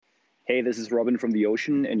Hey, this is Robin from the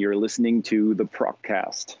ocean, and you're listening to the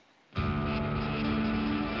Progcast.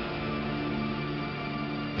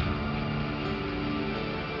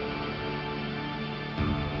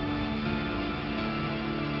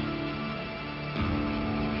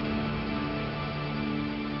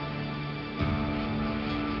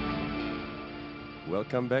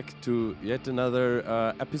 Welcome back to yet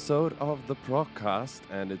another episode of the Progcast,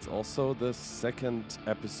 and it's also the second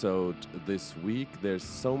episode this week. There's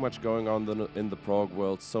so much going on in the prog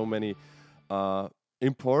world, so many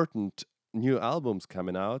important new albums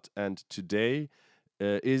coming out, and today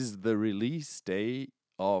is the release day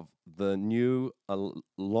of the new,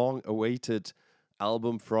 long-awaited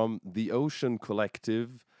album from the Ocean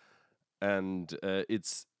Collective, and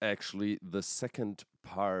it's actually the second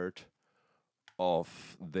part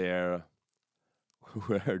of their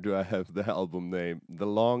where do I have the album name? The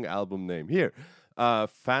long album name here.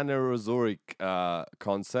 Phanerozoic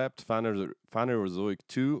concept, Phanerozoic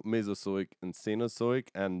II, Mesozoic and Cenozoic.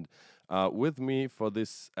 And with me for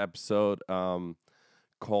this episode,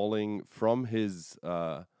 calling from his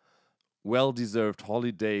well-deserved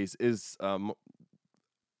holidays is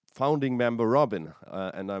founding member Robin.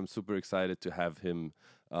 And I'm super excited to have him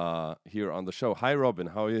here on the show. Hi, Robin.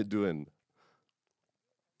 How are you doing?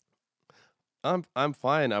 I'm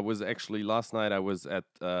fine. I was actually last night. I was at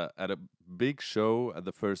a big show, at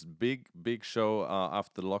the first big show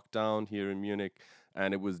after lockdown here in Munich,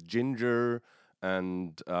 and it was Ginger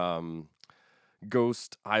and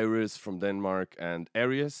Ghost, Iris from Denmark, and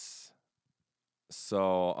Arius.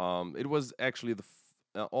 So it was actually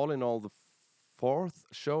all in all the fourth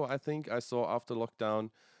show I think I saw after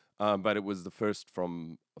lockdown, but it was the first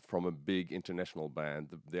from a big international band.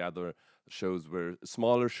 The other shows were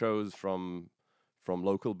smaller shows from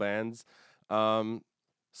local bands.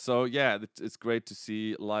 So yeah, it's great to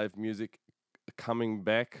see live music coming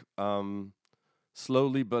back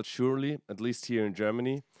slowly but surely, at least here in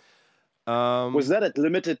Germany. Was that at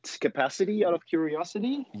limited capacity, out of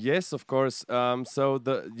curiosity? Yes, of course. So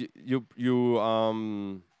you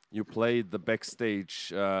played the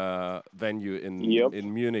backstage venue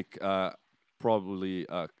in Munich probably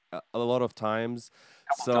a lot of times.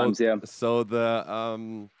 So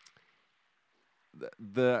the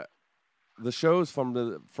shows from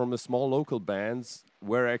the small local bands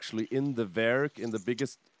were actually in the Werk, in the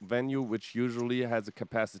biggest venue, which usually has a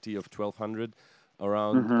capacity of 1,200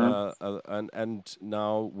 around, and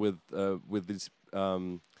now with this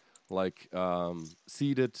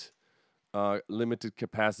seated limited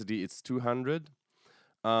capacity, it's 200.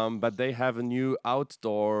 But they have a new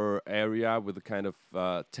outdoor area with a kind of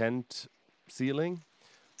tent ceiling.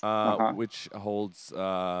 Which holds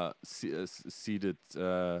seated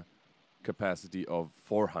capacity of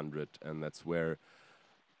 400, and that's where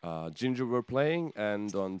Ginger were playing.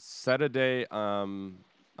 And on Saturday, I'm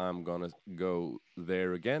gonna go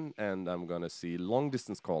there again, and I'm gonna see Long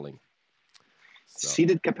Distance Calling. So.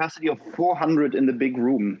 Seated capacity of 400 in the big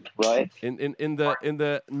room, right? In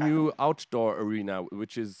the new outdoor arena,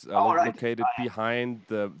 which is located behind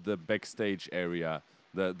the backstage area.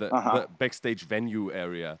 The backstage venue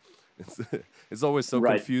area. It's always so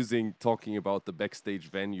confusing talking about the backstage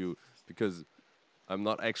venue, because I'm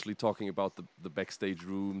not actually talking about the backstage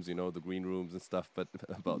rooms, the green rooms and stuff, but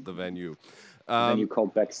about the venue. Venue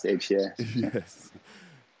called backstage, yeah. Yes.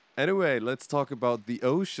 Anyway, let's talk about the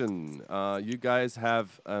Ocean. You guys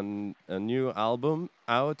have a new album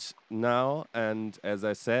out now, and as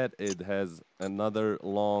I said, it has another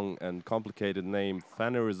long and complicated name,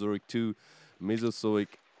 Phanerozoic II,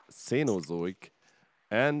 Mesozoic, Cenozoic,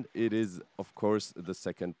 and it is, of course, the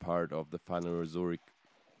second part of the Phanerozoic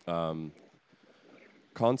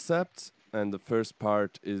concept. And the first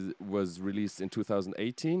part was released in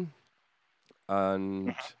 2018,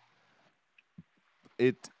 and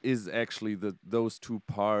it is actually those two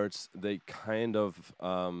parts. They kind of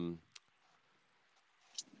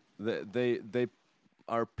they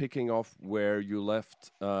are picking off where you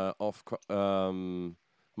left off.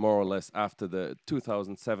 More or less after the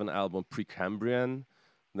 2007 album Precambrian.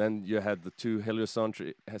 Then you had the two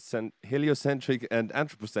heliocentric and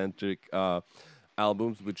anthropocentric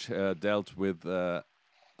albums, which dealt with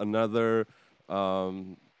another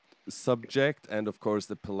subject, and of course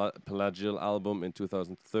the Pelagial album in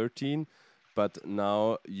 2013. But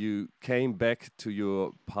now you came back to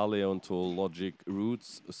your paleontologic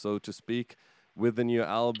roots, so to speak, with the new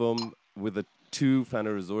album, with the two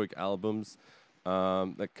Phanerozoic albums.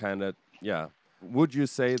 That kind of, would you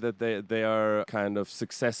say that they are kind of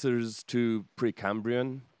successors to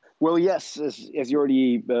Precambrian? Well, yes, as you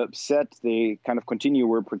already said, they kind of continue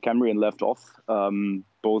where Precambrian left off,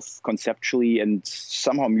 both conceptually and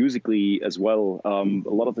somehow musically as well.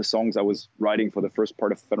 A lot of the songs I was writing for the first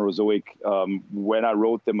part of Phanerozoic, when I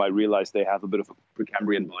wrote them, I realized they have a bit of a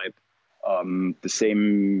Precambrian vibe. The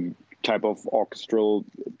same type of orchestral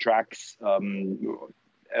tracks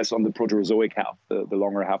as on the Proterozoic half, the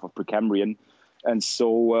longer half of Precambrian. And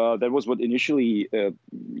so that was what initially,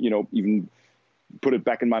 even put it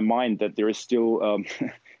back in my mind that there is still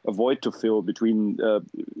a void to fill between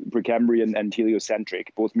Precambrian and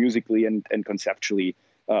heliocentric, both musically and conceptually.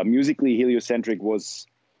 Musically, heliocentric was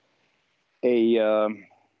a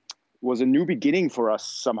new beginning for us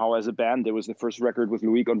somehow as a band. It was the first record with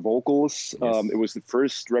Loic on vocals. Yes. It was the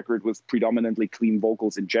first record with predominantly clean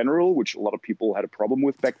vocals in general, which a lot of people had a problem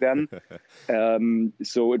with back then.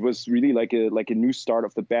 So it was really like a new start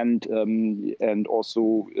of the band, and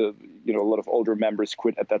also a lot of older members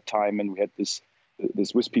quit at that time, and we had this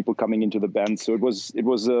Swiss people coming into the band. So it was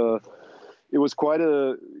quite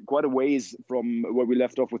a ways from where we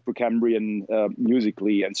left off with Precambrian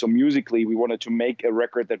musically. And so musically, we wanted to make a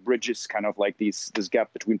record that bridges kind of like this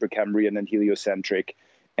gap between Precambrian and heliocentric.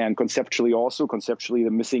 And conceptually, the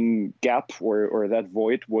missing gap or that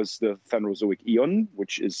void was the Phanerozoic Eon,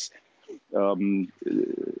 which is a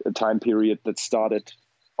time period that started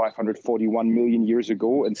 541 million years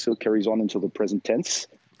ago and still carries on until the present tense.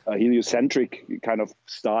 Heliocentric kind of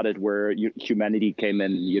started where humanity came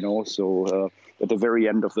in, so at the very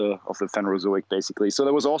end of the Phanerozoic, basically. So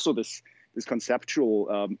there was also this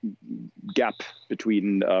conceptual gap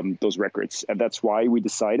between those records, and that's why we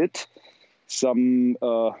decided some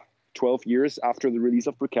 12 years after the release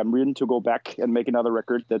of Precambrian to go back and make another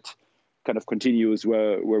record that kind of continues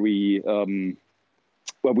where we let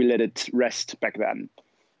it rest back then.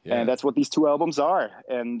 Yeah. And that's what these two albums are.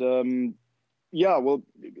 And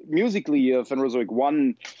musically,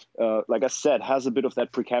 Phanerozoic I, like I said, has a bit of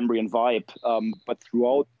that Precambrian vibe. But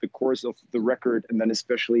throughout the course of the record, and then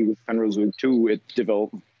especially with Phanerozoic II, it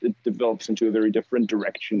develops into a very different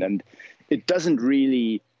direction. And it doesn't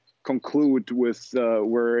really conclude with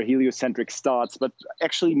where heliocentric starts, but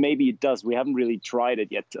actually maybe it does. We haven't really tried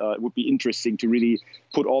it yet. It would be interesting to really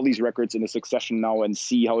put all these records in a succession now and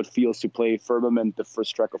see how it feels to play Firmament, the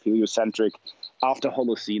first track of heliocentric, after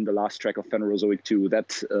Holocene, the last track of Phanerozoic II.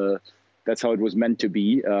 That's how it was meant to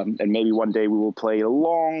be. And maybe one day we will play a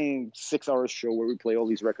long 6-hour show where we play all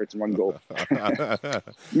these records in one go.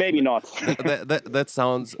 Maybe not. that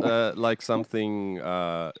sounds like something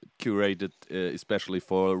curated especially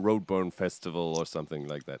for Roadburn Festival or something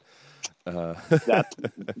like that.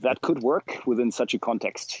 That could work within such a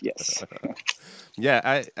context, yes.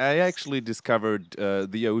 Yeah, I actually discovered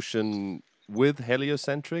the ocean with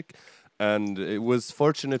heliocentric. And it was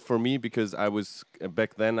fortunate for me because I was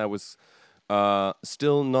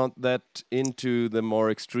still not that into the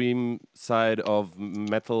more extreme side of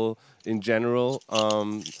metal in general.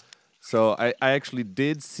 So I actually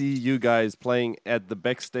did see you guys playing at the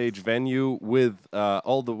backstage venue with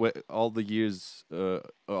all those years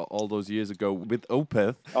ago with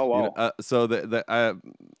Opeth. Oh wow! So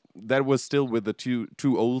that was still with the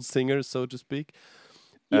two old singers, so to speak.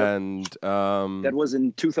 Yep. And that was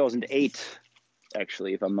in 2008,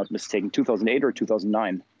 actually, if I'm not mistaken, 2008 or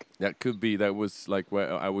 2009. That could be. That was like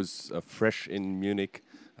where I was fresh in Munich.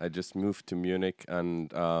 I just moved to Munich,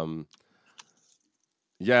 and it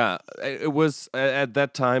was at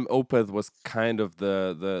that time. Opeth was kind of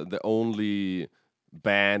the only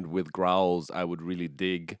band with growls I would really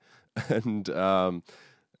dig, and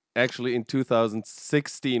actually in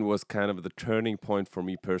 2016 was kind of the turning point for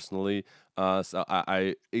me personally. So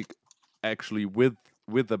I actually with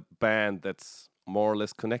a band that's more or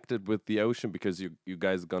less connected with the ocean, because you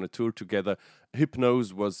guys are gonna tour together.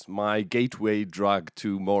 Hypnose was my gateway drug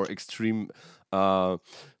to more extreme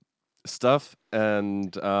stuff,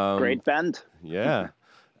 and great band. Yeah,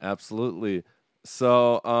 absolutely.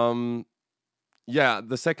 So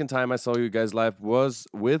the second time I saw you guys live was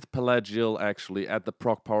with Pelagial, actually, at the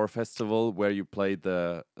Prog Power Festival, where you played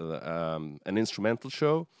an instrumental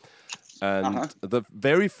show. And the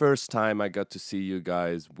very first time I got to see you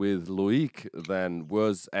guys with Loic then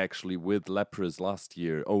was actually with Lepres last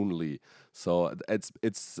year only. So it's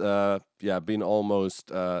been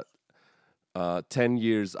almost 10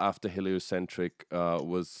 years after Heliocentric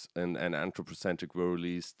was and Anthropocentric were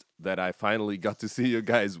released that I finally got to see you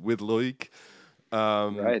guys with Loic.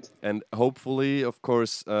 Right. And hopefully, of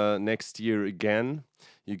course, next year again,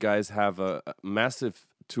 you guys have a massive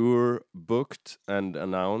tour booked and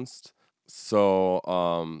announced. So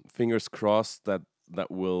fingers crossed that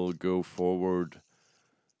will go forward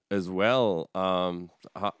as well.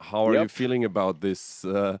 How are you Yep. feeling about this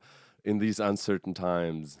in these uncertain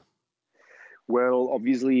times? Well,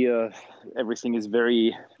 obviously, everything is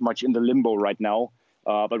very much in the limbo right now.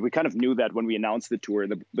 But we kind of knew that when we announced the tour.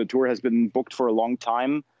 The tour has been booked for a long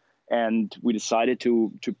time, and we decided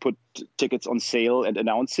to put tickets on sale and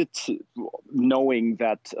announce it, knowing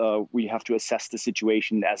that we have to assess the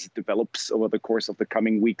situation as it develops over the course of the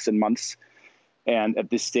coming weeks and months. And at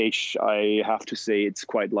this stage, I have to say it's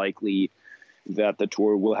quite likely that the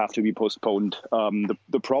tour will have to be postponed.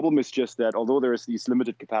 The problem is just that although there's these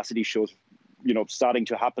limited capacity shows, starting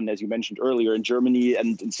to happen, as you mentioned earlier, in Germany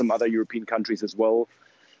and in some other European countries as well,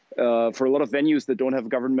 for a lot of venues that don't have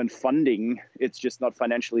government funding, it's just not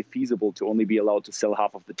financially feasible to only be allowed to sell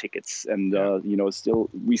half of the tickets. And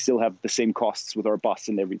we still have the same costs with our bus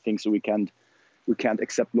and everything, so we can't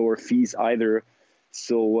accept lower fees either.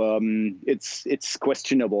 So it's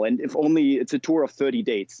questionable. And if only it's a tour of 30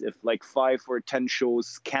 dates, if like 5 or 10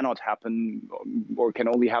 shows cannot happen or can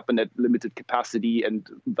only happen at limited capacity and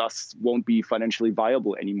thus won't be financially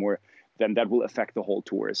viable anymore, then that will affect the whole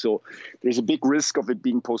tour. So there's a big risk of it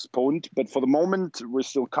being postponed. But for the moment, we're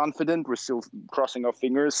still confident. We're still crossing our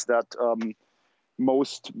fingers that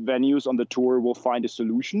most venues on the tour will find a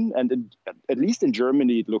solution. And at least in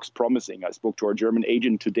Germany, it looks promising. I spoke to our German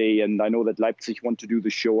agent today, and I know that Leipzig want to do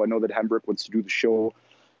the show. I know that Hamburg wants to do the show.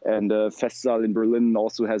 And Festsaal in Berlin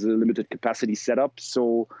also has a limited capacity setup.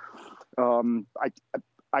 So I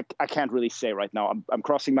can't really say right now. I'm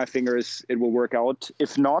crossing my fingers it will work out.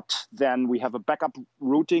 If not, then we have a backup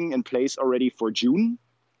routing in place already for June.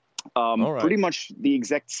 All right. Pretty much the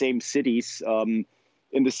exact same cities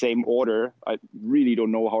in the same order. I really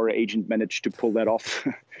don't know how our agent managed to pull that off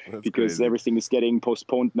because crazy. everything is getting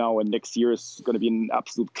postponed now, and next year is going to be an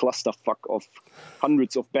absolute clusterfuck of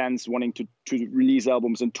hundreds of bands wanting to release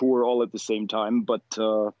albums and tour all at the same time. But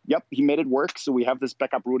yep, he made it work. So we have this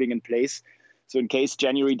backup routing in place. So in case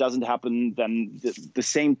January doesn't happen, then the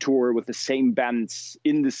same tour with the same bands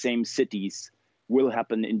in the same cities will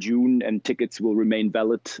happen in June, and tickets will remain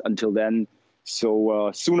valid until then.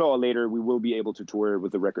 So sooner or later, we will be able to tour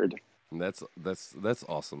with the record. That's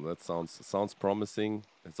awesome. That sounds promising.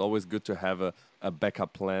 It's always good to have a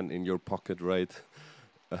backup plan in your pocket, right?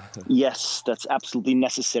 Yes, that's absolutely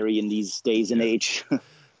necessary in these days and age.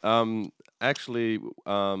 Actually,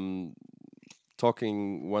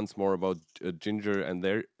 talking once more about Ginger and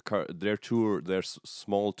their tour, their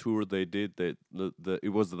small tour they did.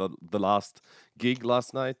 It was the last gig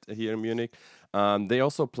last night here in Munich. They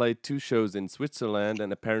also played 2 shows in Switzerland,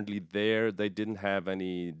 and apparently there they didn't have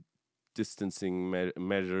any distancing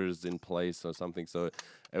measures in place or something. So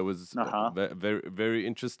it was very very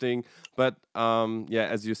interesting. But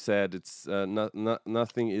as you said, it's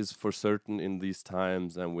nothing is for certain in these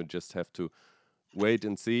times, and we just have to wait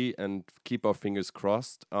and see and keep our fingers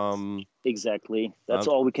crossed. Exactly. That's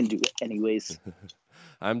all we can do anyways.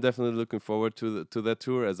 I'm definitely looking forward to that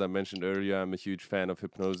tour. As I mentioned earlier, I'm a huge fan of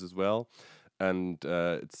Hypnose as well. And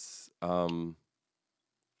it's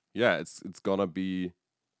gonna be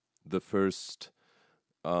the first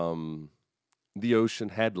the Ocean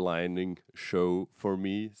headlining show for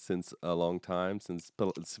me since a long time, since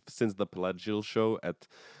the Pelagial show at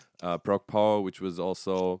Prog Power, which was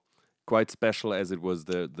also quite special as it was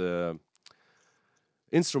the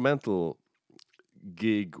instrumental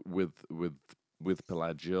gig with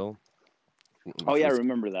Pelagial. Oh yeah, I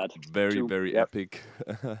remember that. Very very epic.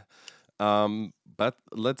 But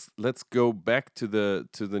let's go back to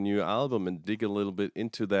the new album and dig a little bit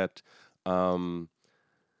into that.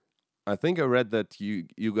 I think I read that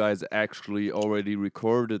you guys actually already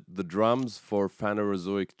recorded the drums for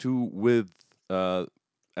Phanerozoic II with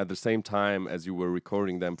at the same time as you were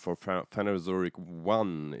recording them for Phanerozoic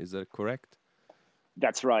I. Is that correct?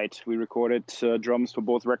 That's right. We recorded drums for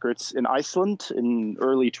both records in Iceland in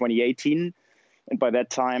early 2018. And by that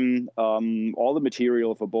time, all the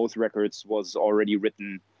material for both records was already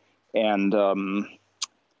written. And not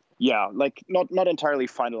entirely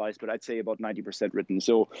finalized, but I'd say about 90% written.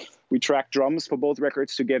 So we tracked drums for both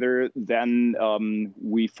records together. Then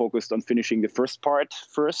we focused on finishing the first part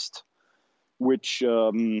first, which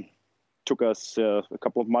took us a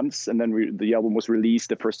couple of months. And then the album was released,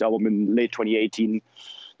 the first album in late 2018.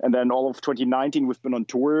 And then all of 2019, we've been on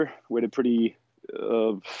tour. We had a pretty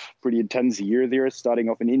intense year there, starting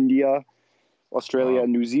off in India, Australia,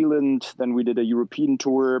 and New Zealand. Then we did a European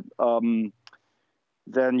tour,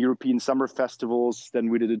 then European summer festivals. Then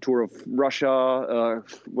we did a tour of Russia,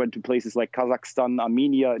 went to places like Kazakhstan,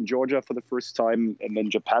 Armenia, and Georgia for the first time, and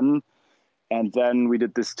then Japan. And then we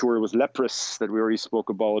did this tour with Leprous that we already spoke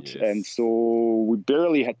about. Yes. And so we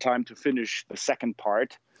barely had time to finish the second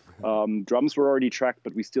part. Drums were already tracked,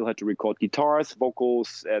 but we still had to record guitars,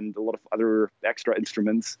 vocals, and a lot of other extra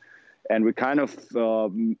instruments. And we kind of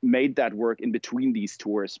made that work in between these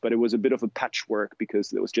tours, but it was a bit of a patchwork because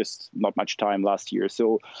there was just not much time last year.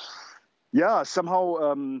 So yeah,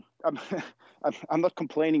 somehow I'm not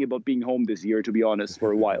complaining about being home this year, to be honest,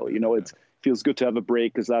 for a while. You know, it feels good to have a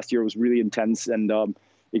break because last year was really intense, and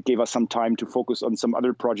it gave us some time to focus on some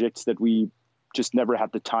other projects that we just never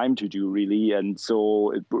had the time to do, really. And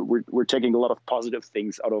so we're taking a lot of positive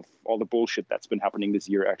things out of all the bullshit that's been happening this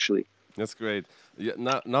year, actually. That's great. Yeah,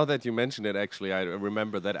 now that you mention it, actually, I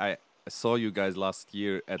remember that I saw you guys last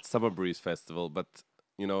year at Summer Breeze Festival, but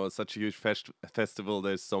you know, such a huge festival.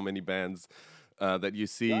 There's so many bands that you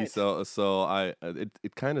see. Right. So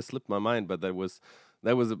it kind of slipped my mind, but that was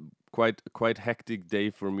a quite hectic day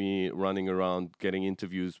for me, running around getting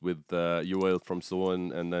interviews with Joel from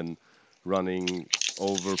Soen, and then running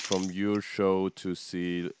over from your show to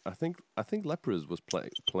see. I think Lepers was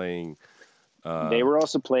playing. They were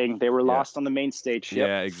also playing. They were last on the main stage. Yep.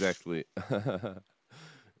 Yeah, exactly.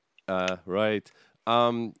 Right.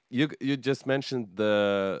 You just mentioned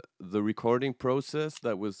the recording process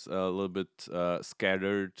that was a little bit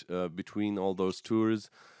scattered between all those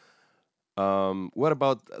tours. What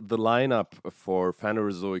about the lineup for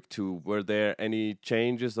Phanerozoic II? Were there any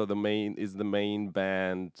changes, or is the main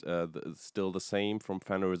band still the same from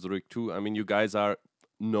Phanerozoic II? I mean, you guys are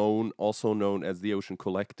also known as the Ocean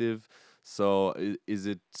Collective. So is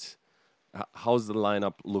it? How's the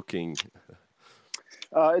lineup looking?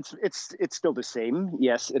 It's still the same.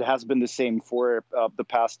 Yes, it has been the same for the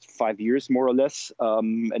past 5 years, more or less,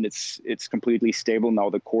 and it's completely stable now.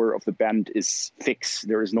 The core of the band is fixed.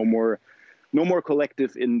 There is no more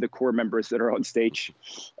collective in the core members that are on stage,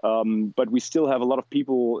 but we still have a lot of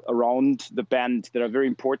people around the band that are very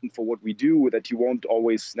important for what we do that you won't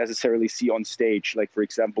always necessarily see on stage. Like, for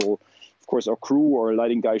example, of course, our crew, our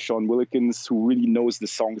lighting guy, Sean Willikins, who really knows the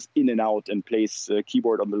songs in and out and plays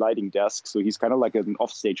keyboard on the lighting desk. So he's kind of like an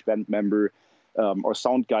offstage band member. Our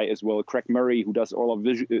sound guy as well, Craig Murray, who does all of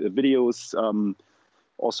videos.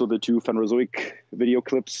 Also the 2 Phanerozoic video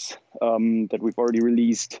clips that we've already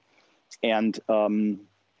released. And Martin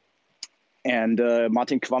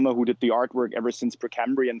Quamme, who did the artwork ever since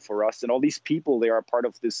Precambrian for us. And all these people, they are part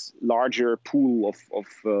of this larger pool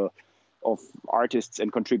of artists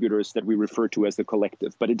and contributors that we refer to as the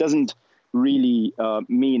collective. But it doesn't really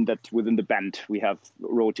mean that within the band we have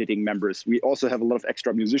rotating members. We also have a lot of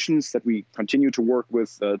extra musicians that we continue to work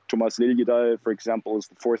with. Thomas Liljedal, for example, is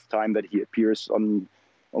the 4th time that he appears on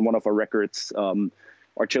one of our records.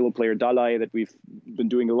 Our cello player Dalai, that we've been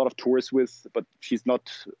doing a lot of tours with, but she's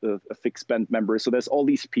not a fixed band member. So there's all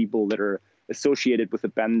these people that are associated with the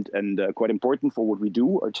band and quite important for what we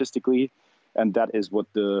do artistically. And that is what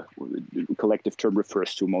the collective term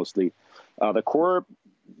refers to mostly. The core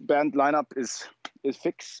band lineup is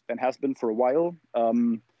fixed and has been for a while.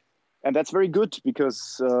 And that's very good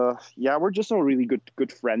because, we're just all really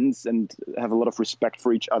good friends and have a lot of respect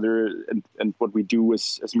for each other and what we do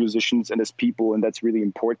as musicians and as people. And that's really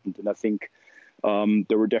important. And I think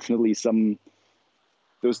there was definitely some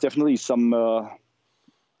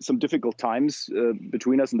difficult times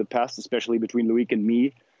between us in the past, especially between Loic and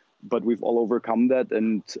me. But we've all overcome that,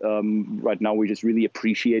 and right now we just really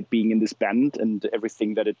appreciate being in this band and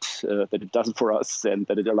everything that it does for us, and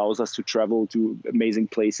that it allows us to travel to amazing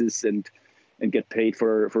places and get paid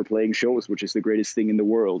for playing shows, which is the greatest thing in the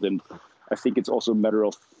world. And I think it's also a matter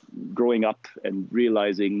of growing up and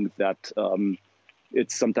realizing that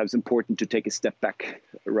it's sometimes important to take a step back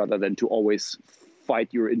rather than to always fight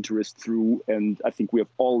your interest through. And I think we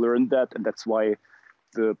have all learned that, and that's why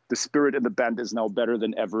the spirit in the band is now better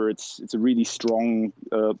than ever. It's a really strong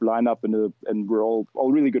lineup, and we're all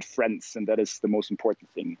really good friends, and that is the most important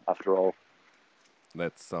thing after all.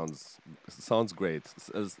 That sounds great.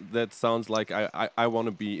 That sounds like I want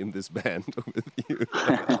to be in this band with you.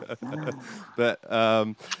 But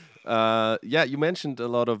you mentioned a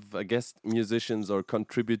lot of guest musicians or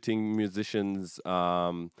contributing musicians.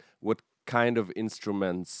 What kind of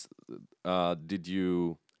instruments did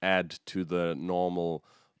you add to the normal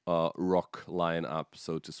rock lineup,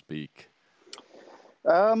 so to speak?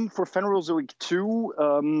 For Phanerozoic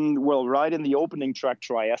II, right in the opening track,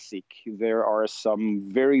 Triassic, there are some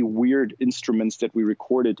very weird instruments that we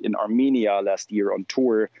recorded in Armenia last year on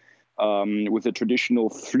tour with a traditional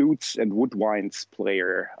flutes and woodwinds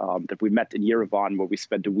player that we met in Yerevan, where we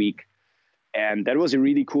spent a week. And that was a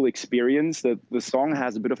really cool experience. The song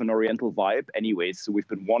has a bit of an oriental vibe anyways, so we've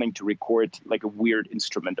been wanting to record like a weird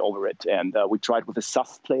instrument over it. And we tried with a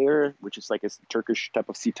saf player, which is like a Turkish type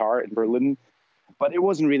of sitar in Berlin. but it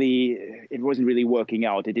wasn't really working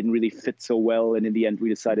out. It didn't really fit so well, and in the end, we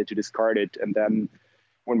decided to discard it. And then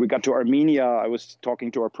when we got to Armenia, I was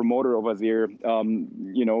talking to our promoter over there,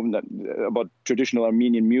 about traditional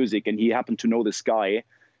Armenian music, and he happened to know this guy.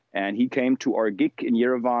 And he came to our gig in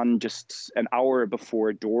Yerevan just an hour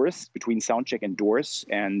before Doors, between soundcheck and Doors.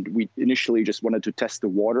 And we initially just wanted to test the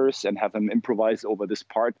waters and have him improvise over this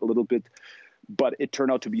part a little bit. But it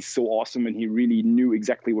turned out to be so awesome, and he really knew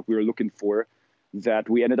exactly what we were looking for, that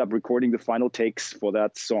we ended up recording the final takes for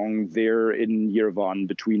that song there in Yerevan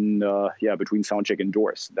between soundcheck and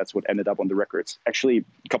Doors. That's what ended up on the records. Actually,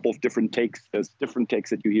 a couple of different takes. There's different takes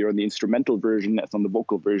that you hear on the instrumental version as on the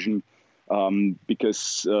vocal version. Because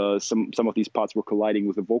some of these parts were colliding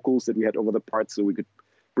with the vocals that we had over the parts, so we could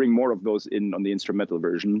bring more of those in on the instrumental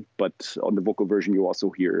version. But on the vocal version, you also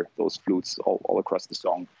hear those flutes all across the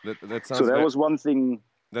song. That sounds so that was one thing.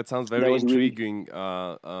 That sounds very intriguing.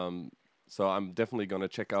 Really... so I'm definitely gonna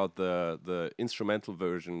check out the instrumental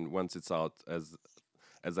version once it's out,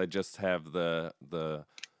 as I just have the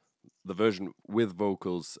version with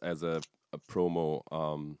vocals as a promo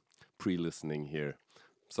pre-listening here.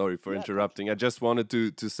 Sorry for interrupting. I just wanted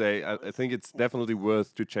to say I think it's definitely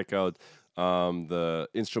worth to check out the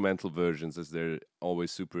instrumental versions, as they're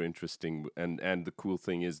always super interesting. And the cool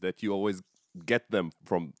thing is that you always get them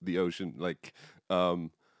from the ocean, like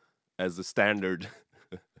as a standard.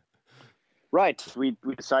 Right. We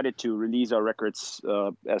decided to release our records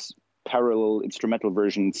as parallel instrumental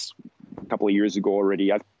versions a couple of years ago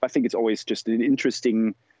already. I think it's always just an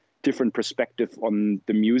interesting different perspective on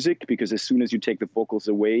the music, because as soon as you take the vocals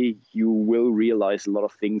away, you will realize a lot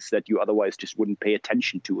of things that you otherwise just wouldn't pay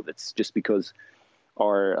attention to. That's just because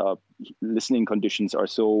our listening conditions are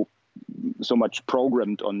so much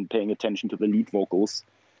programmed on paying attention to the lead vocals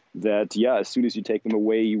that, as soon as you take them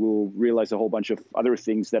away, you will realize a whole bunch of other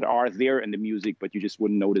things that are there in the music, but you just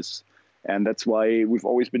wouldn't notice. And that's why we've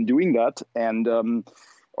always been doing that. And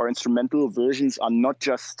our instrumental versions are not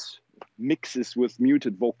just mixes with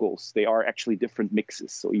muted vocals. They are actually different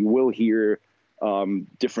mixes. So you will hear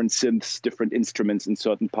different synths, different instruments in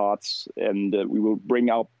certain parts, and we will bring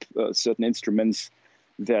up certain instruments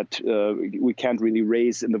that we can't really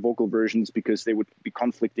raise in the vocal versions because they would be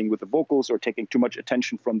conflicting with the vocals or taking too much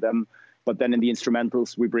attention from them. But then in the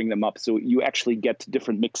instrumentals, we bring them up. So you actually get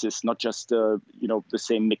different mixes, not just the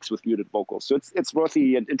same mix with muted vocals. So it's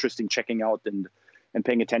worthy and interesting checking out and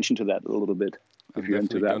paying attention to that a little bit. If you're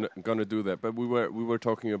into that, gonna do that. But we were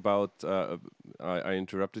talking about. I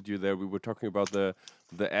interrupted you there. We were talking about the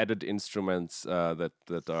added instruments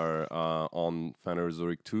that are on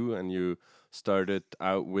Phanerozoic II, and you started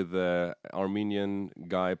out with the Armenian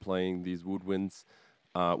guy playing these woodwinds.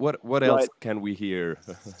 What else can we hear?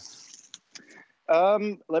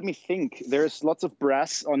 Let me think. There's lots of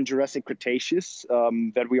brass on Jurassic Cretaceous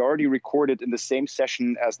that we already recorded in the same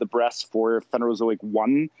session as the brass for Phanerozoic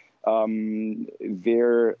I.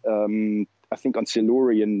 I think on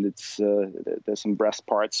Silurian, there's some brass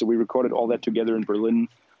parts. So we recorded all that together in Berlin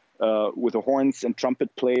with a horns and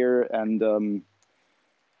trumpet player and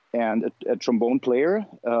a trombone player.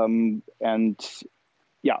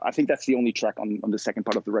 I think that's the only track on the second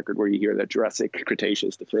part of the record where you hear that Jurassic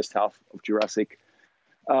Cretaceous, the first half of Jurassic.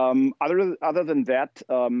 Other than that,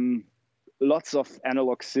 lots of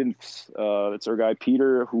analog synths. It's our guy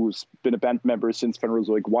Peter, who's been a band member since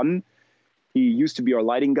Phanerozoic I. He used to be our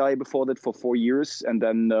lighting guy before that for 4 years, and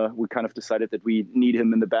then we kind of decided that we need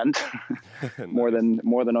him in the band more than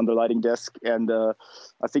on the lighting desk. And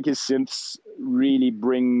I think his synths really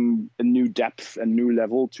bring a new depth and new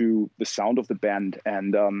level to the sound of the band.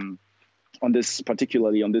 And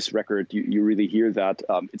particularly on this record, you really hear that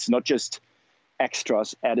it's not just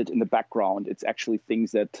extras added in the background. It's actually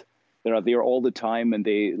things that are there all the time, and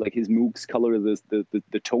they, like his moogs, color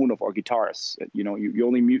the tone of our guitars. You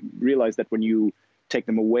only realize that when you take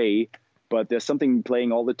them away, but there's something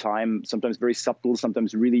playing all the time, sometimes very subtle,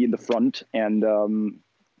 sometimes really in the front, and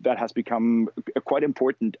that has become a quite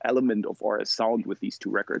important element of our sound with these two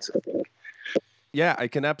records, I think. Yeah, I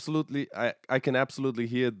can absolutely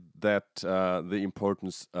hear that the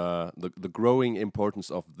importance, the growing importance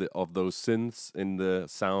of those synths in the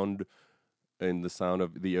sound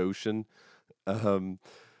of the ocean.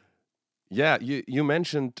 You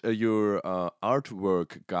mentioned your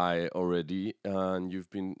artwork guy already, and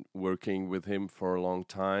you've been working with him for a long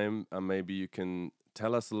time. Maybe you can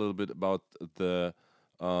tell us a little bit about the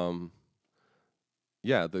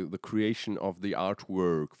creation of the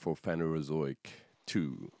artwork for Phanerozoic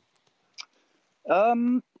II.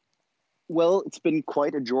 Well, it's been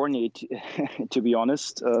quite a journey, to be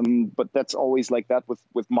honest. But that's always like that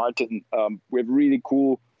with Martin. We have really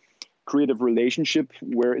cool creative relationship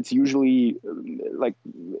where it's usually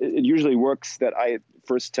it usually works that I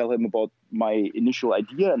first tell him about my initial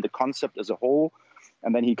idea and the concept as a whole,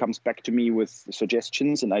 and then he comes back to me with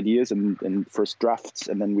suggestions and ideas and first drafts,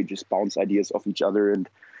 and then we just bounce ideas off each other and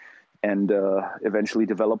eventually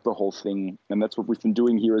develop the whole thing. And that's what we've been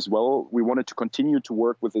doing here as well. We wanted to continue to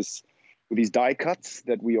work with these die cuts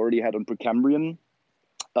that we already had on Precambrian.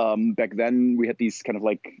 Back then, we had these kind of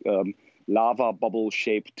like lava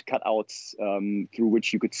bubble-shaped cutouts through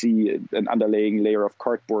which you could see an underlaying layer of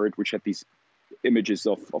cardboard, which had these images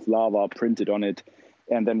of lava printed on it.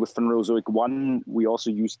 And then with Phanerozoic I, we also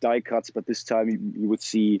used die cuts, but this time you would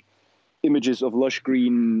see images of lush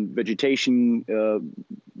green vegetation,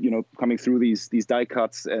 coming through these die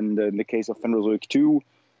cuts. And in the case of Phanerozoic II,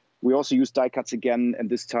 we also used die cuts again, and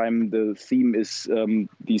this time the theme is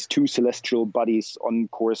these two celestial bodies on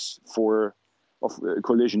course of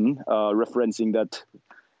collision, referencing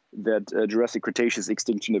that Jurassic Cretaceous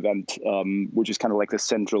extinction event, which is kind of like the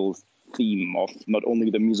central theme of not only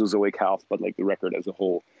the Mesozoic half, but like the record as a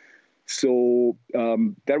whole. So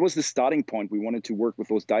that was the starting point. We wanted to work with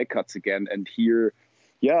those die cuts again, and here,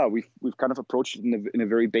 yeah, we've kind of approached it in a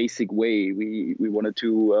very basic way. We wanted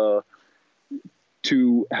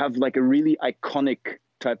to have like a really iconic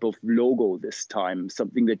type of logo this time,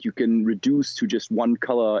 something that you can reduce to just one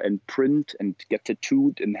color and print and get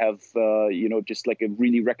tattooed and have just like a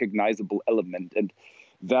really recognizable element. And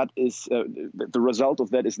that is the result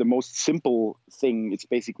of that is the most simple thing. It's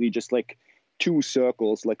basically just like two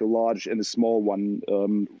circles, like a large and a small one,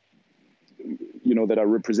 that are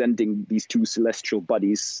representing these two celestial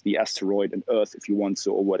bodies, the asteroid and Earth, if you want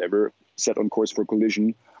so, or whatever, set on course for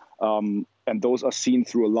collision. And those are seen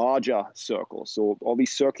through a larger circle. So all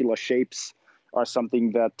these circular shapes are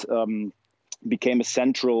something that became a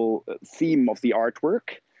central theme of the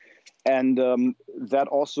artwork. And that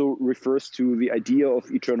also refers to the idea of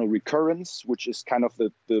eternal recurrence, which is kind of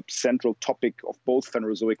the central topic of both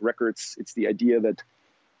Phanerozoic records. It's the idea that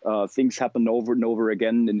things happen over and over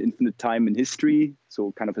again in infinite time in history.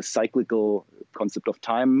 So kind of a cyclical concept of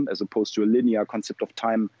time as opposed to a linear concept of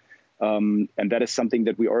time. And that is something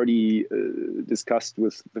that we already discussed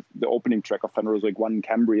with the opening track of Phanerozoic I,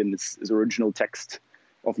 Cambrian, his original text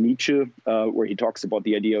of Nietzsche, where he talks about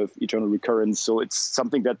the idea of eternal recurrence. So it's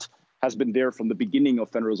something that has been there from the beginning of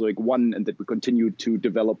Phanerozoic I, and that we continue to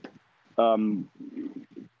develop,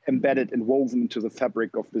 embedded and woven into the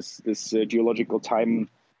fabric of this geological time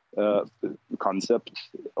concept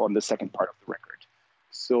on the second part of the record.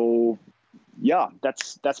 So yeah,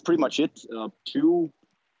 that's pretty much it.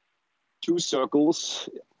 Two circles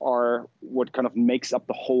are what kind of makes up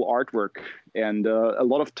the whole artwork. And a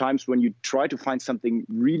lot of times when you try to find something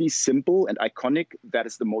really simple and iconic, that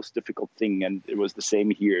is the most difficult thing. And it was the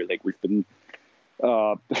same here. Like we've been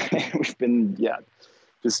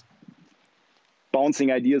just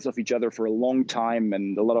bouncing ideas off each other for a long time,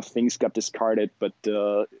 and a lot of things got discarded. But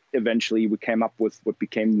eventually we came up with what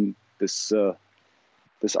became this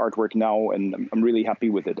artwork now, and I'm really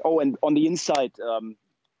happy with it. Oh, and on the inside,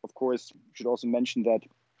 of course, should also mention that.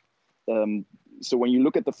 So when you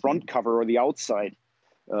look at the front cover or the outside,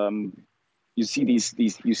 you see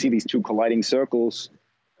these two colliding circles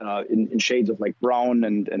in shades of like brown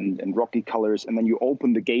and rocky colors, and then you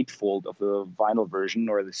open the gatefold of the vinyl version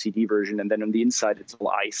or the CD version, and then on the inside it's all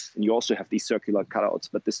ice, and you also have these circular cutouts,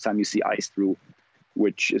 but this time you see ice through,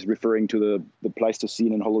 which is referring to the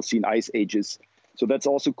Pleistocene and Holocene ice ages. So that's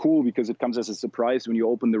also cool because it comes as a surprise when you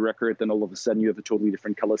open the record, then all of a sudden you have a totally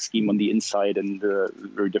different color scheme on the inside and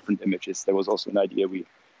very different images. That was also an idea we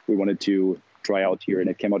wanted to try out here, and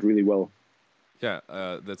it came out really well. Yeah,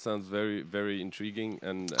 that sounds very, very intriguing,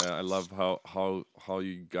 and I love how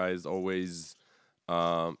you guys always,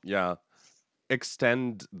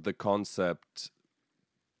 extend the concept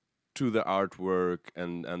to the artwork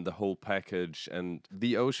and the whole package. And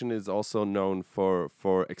the Ocean is also known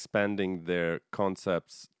for expanding their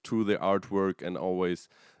concepts to the artwork, and always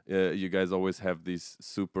you guys always have these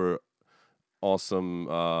super awesome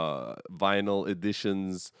vinyl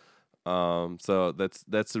editions. So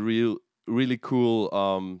that's a really cool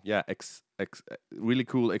really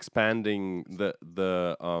cool expanding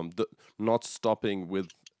the not stopping with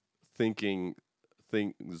thinking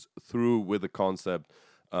things through with the concept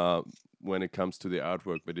when it comes to the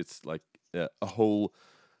artwork, but it's like a whole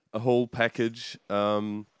package.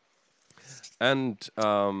 And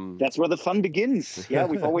that's where the fun begins. Yeah,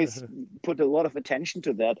 we've always put a lot of attention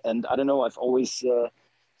to that, and I don't know, I've always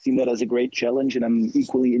seen that as a great challenge, and I'm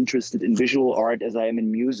equally interested in visual art as I am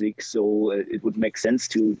in music. So it would make sense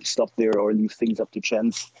to stop there or leave things up to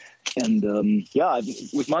chance. And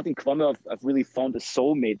with Martin Quanner, I've really found a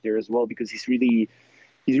soulmate there as well, because he's really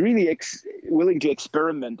willing to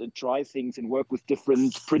experiment and try things and work with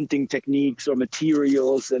different printing techniques or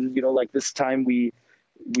materials. And like this time we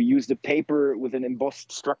used a paper with an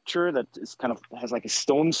embossed structure that is has like a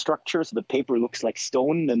stone structure, so the paper looks like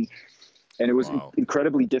stone, and it was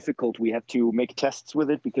incredibly difficult. We had to make tests with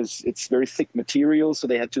it because it's very thick material, so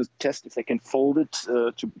they had to test if they can fold it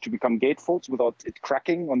to become gatefolds without it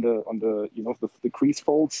cracking on the crease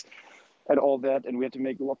folds and all that. And we had to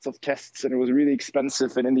make lots of tests, and it was really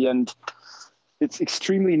expensive. And in the end, it's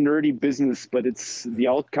extremely nerdy business, but the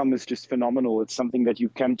outcome is just phenomenal. It's something that you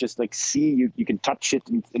can't just see. You can touch it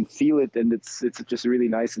and feel it, and it's just a really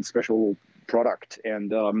nice and special product.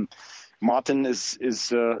 And Martin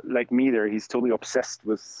is like me there. He's totally obsessed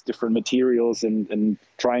with different materials and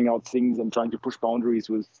trying out things and trying to push boundaries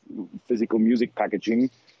with physical music packaging,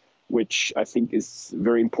 which I think is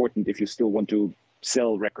very important. If you still want to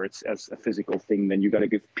sell records as a physical thing, then you got to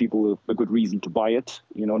give people a good reason to buy it,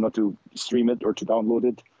 not to stream it or to download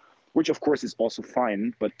it, which of course is also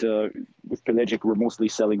fine. But with Pelagic, we're mostly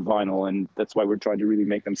selling vinyl, and that's why we're trying to really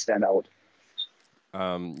make them stand out.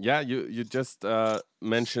 You just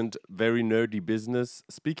mentioned very nerdy business.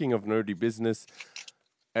 Speaking of nerdy business,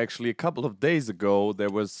 actually a couple of days ago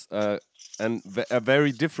there was a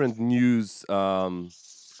very different news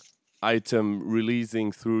item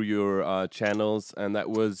releasing through your channels, and that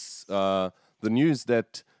was the news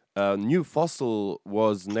that New Fossil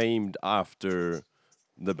was named after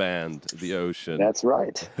the band, The Ocean. That's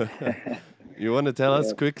right. You want to tell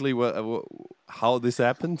us quickly how this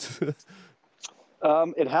happened?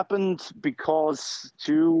 It happened because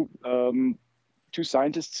two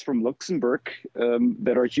scientists from Luxembourg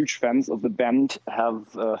that are huge fans of the band have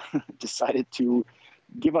decided to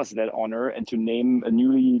give us that honor and to name a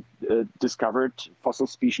newly discovered fossil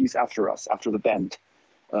species after us, after the band.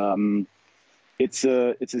 It's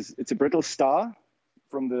a brittle star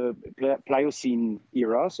from the Pliocene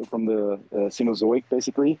era, so from the Cenozoic,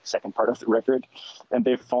 basically, second part of the record, and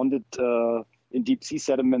they found it in deep sea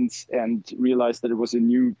sediments and realized that it was a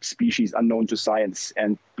new species unknown to science.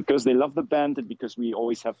 And because they love the band and because we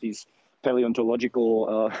always have these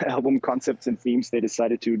paleontological album concepts and themes, they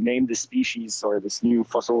decided to name the species or this new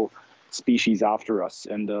fossil species after us.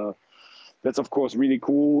 And that's, of course, really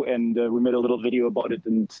cool. And we made a little video about it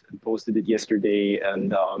and posted it yesterday.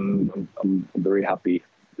 And I'm very happy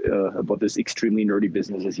about this extremely nerdy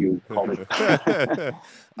business, as you call it.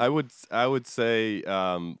 I would say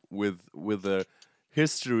with a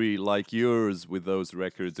history like yours with those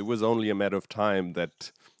records, it was only a matter of time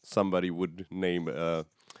that somebody would name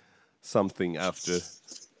something after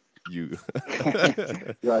you.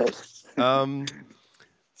 Right.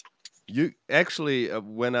 You actually,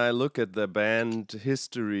 when I look at the band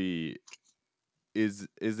history, is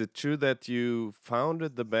it true that you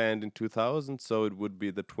founded the band in 2000? So it would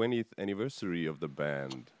be the 20th anniversary of the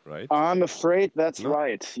band, right? I'm afraid that's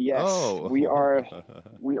right. Yes, we are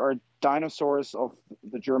dinosaurs of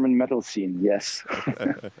the German metal scene. Yes.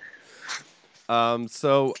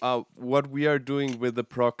 So what we are doing with the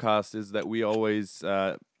Progcast is that we always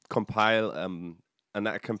compile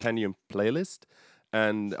a companion playlist,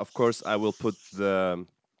 and of course I will put the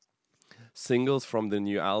singles from the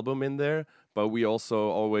new album in there, but we also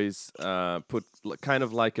always put kind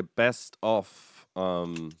of like a best of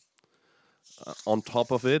on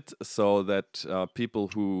top of it, so that people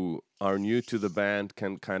who are new to the band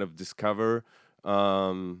can kind of discover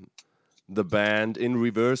the band in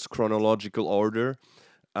reverse chronological order.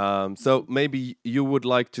 So maybe you would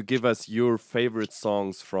like to give us your favorite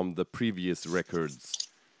songs from the previous records.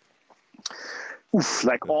 Oof,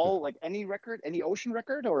 like any record, any Ocean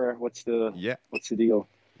record, or what's the deal?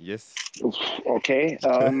 Yes. Oof, okay.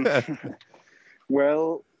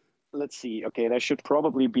 Well, let's see. Okay, there should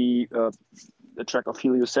probably be a track of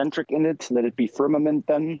heliocentric in it. Let it be Firmament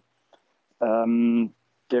then.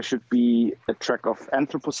 There should be a track of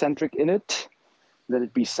anthropocentric in it. Let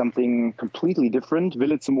it be something completely different.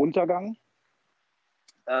 Wille zum Untergang.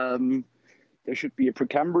 There should be a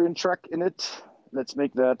Precambrian track in it. Let's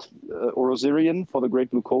make that Orosirian, For the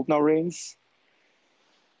Great Blue Cold Now Reigns.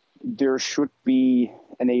 There should be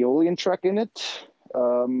an Aeolian track in it.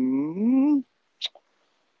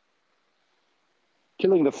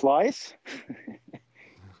 Killing the Flies.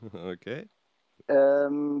 Okay.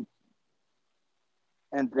 And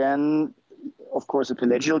then, of course, a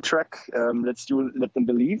Pelagial track. Let's do Let Them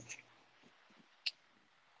Believe.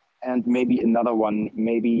 And maybe another one.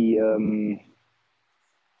 Maybe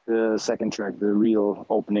The second track, the real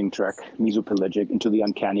opening track, Mesopelagic, Into the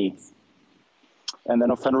Uncanny. And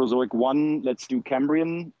then of Phanerozoic I, let's do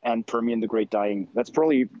Cambrian and Permian, the Great Dying. That's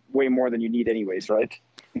probably way more than you need anyways, right?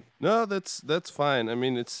 No, that's fine. I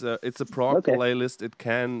mean, it's a prog playlist. It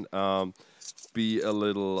can be a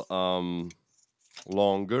little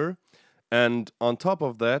longer. And on top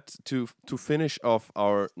of that, to finish off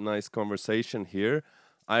our nice conversation here,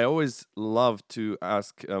 I always love to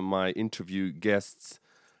ask my interview guests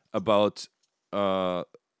about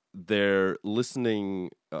their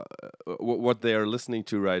listening, what they are listening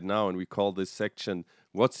to right now, and we call this section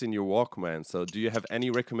 "What's in Your Walkman." So, do you have any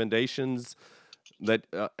recommendations that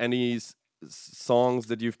any songs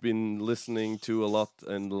that you've been listening to a lot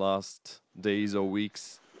in the last days or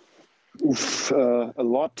weeks? Oof, a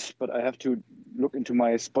lot, but I have to look into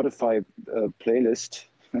my Spotify playlist.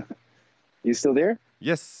 You still there?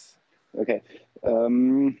 Yes. Okay.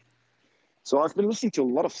 So I've been listening to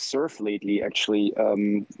a lot of surf lately, actually.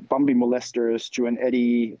 Bambi Molesters, Joe and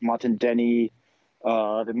Eddie, Martin Denny,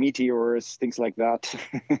 the Meteors, things like that.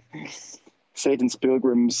 Satan's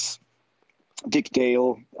Pilgrims, Dick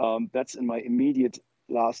Dale. That's in my immediate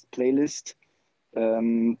last playlist.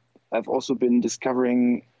 I've also been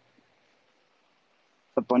discovering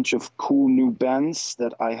a bunch of cool new bands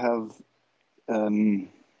that I have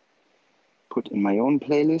put in my own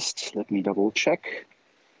playlist. Let me double check.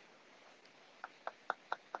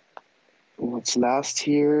 What's last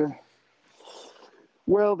here?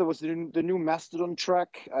 Well, there was the new Mastodon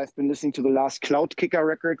track. I've been listening to the last Cloud Kicker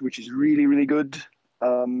record, which is really, really good.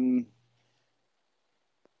 I've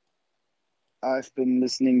been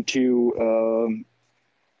listening to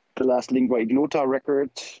the last Lingua Ignota record,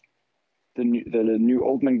 the new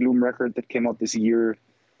Old Man Gloom record that came out this year.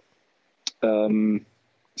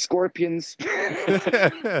 Scorpions.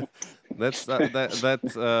 That's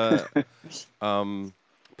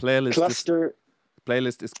playlist. Cluster.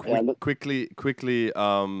 Playlist is quickly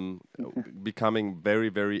becoming very,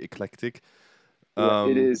 very eclectic.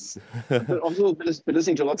 It is. But also been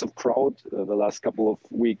listening to lots of crowd the last couple of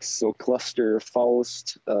weeks. So Cluster,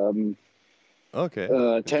 Faust.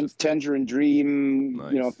 Tangerine Dream.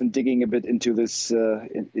 Nice. You know, I've been digging a bit into this,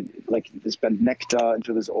 like this band Nectar,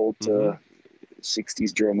 into this old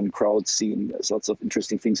 60s German crowd scene. There's lots of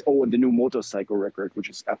interesting things. Oh, and the new Motorcycle record, which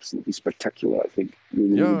is absolutely spectacular, I think.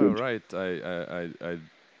 Really, really good. Right. I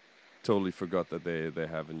totally forgot that they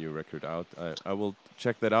have a new record out. I will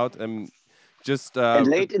check that out. Just and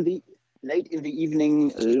late in the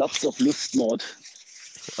evening, lots of Lustmord.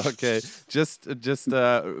 Okay, just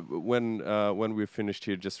when we're finished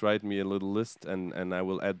here, just write me a little list and I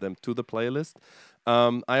will add them to the playlist.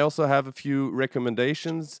 I also have a few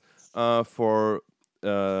recommendations for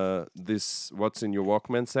this What's in Your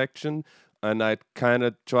Walkman section, and I kind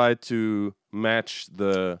of try to match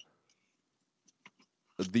the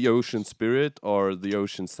ocean spirit or the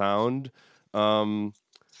ocean sound.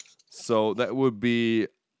 So that would be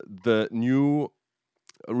the new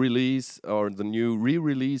release or the new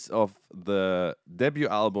re-release of the debut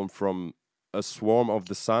album from A Swarm of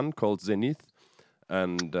the Sun called Zenith,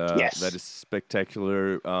 and that is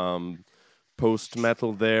spectacular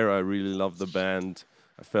post-metal there. I really love the band.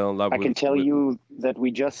 I fell in love with... I can tell you that we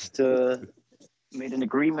just made an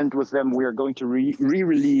agreement with them. We are going to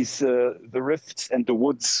re-release The Rifts and the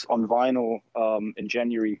Woods on vinyl in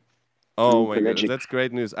January. Oh my god, that's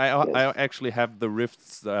great news. I actually have the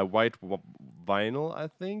Rifts white vinyl, I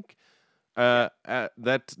think.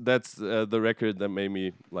 That's the record that made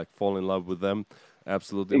me like fall in love with them.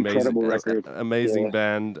 Absolutely incredible record, amazing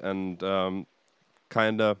band, and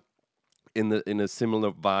kind of in a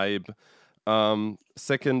similar vibe.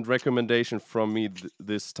 Second recommendation from me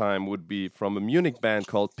this time would be from a Munich band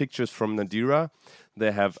called Pictures from Nadira.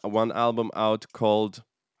 They have one album out called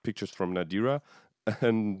Pictures from Nadira,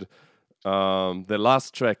 and the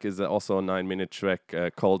last track is also a 9-minute track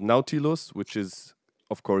called Nautilus, which is,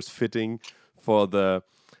 of course, fitting for the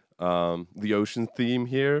ocean theme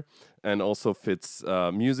here, and also fits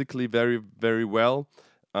musically very, very well.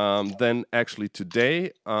 Then actually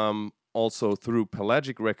today, also through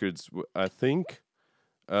Pelagic Records, I think,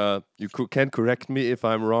 you can correct me if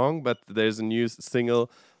I'm wrong, but there's a new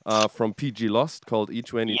single from PG Lost called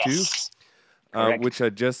E22. Yes. Which I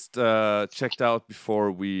just checked out before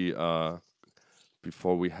we had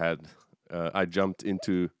I jumped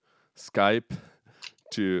into Skype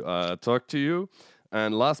to talk to you.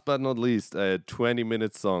 And last but not least, a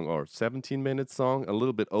 20-minute song or 17-minute song, a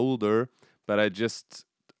little bit older, but it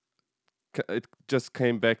just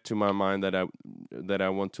came back to my mind that I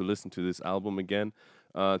want to listen to this album again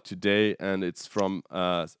today, and it's from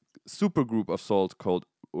a super group of sorts called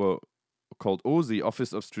called OSI,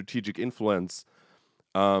 Office of Strategic Influence.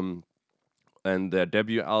 And their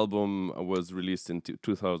debut album was released in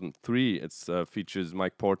 2003. It features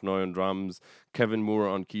Mike Portnoy on drums, Kevin Moore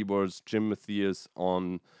on keyboards, Jim Matthias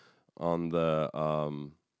on the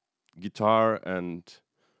guitar, and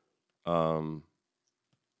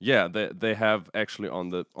they have actually on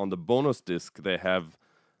the bonus disc they have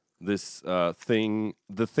this the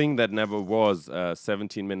thing that never was a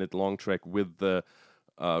 17-minute long track with the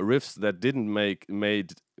riffs that didn't make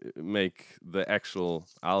the actual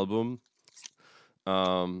album.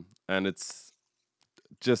 And it's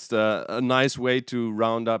just a nice way to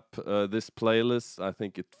round up this playlist. I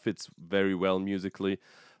think it fits very well musically.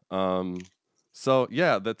 So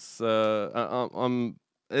yeah, that's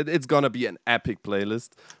it's gonna be an epic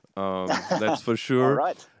playlist. That's for sure. All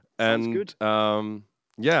right. Sounds good.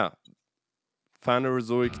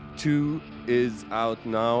 Phanerozoic II is out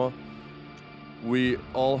now. We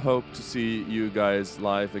all hope to see you guys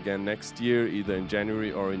live again next year, either in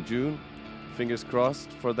January or in June. Fingers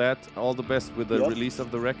crossed for that. All the best with the release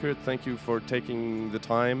of the record. Thank you for taking the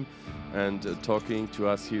time and talking to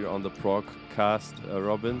us here on the Progcast,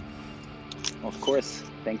 Robin. Of course.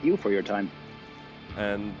 Thank you for your time.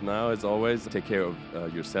 And now, as always, take care of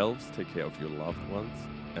yourselves, take care of your loved ones,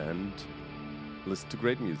 and listen to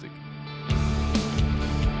great music.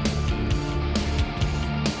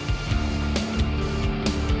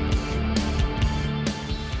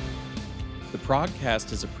 The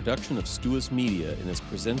Progcast is a production of Stuas Media and is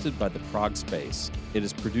presented by the Prog Space. It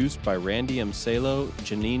is produced by Randy M. Salo,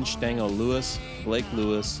 Janine Stengel-Lewis, Blake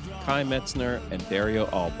Lewis, Kai Metzner, and Dario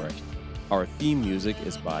Albrecht. Our theme music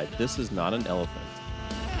is by This Is Not an Elephant.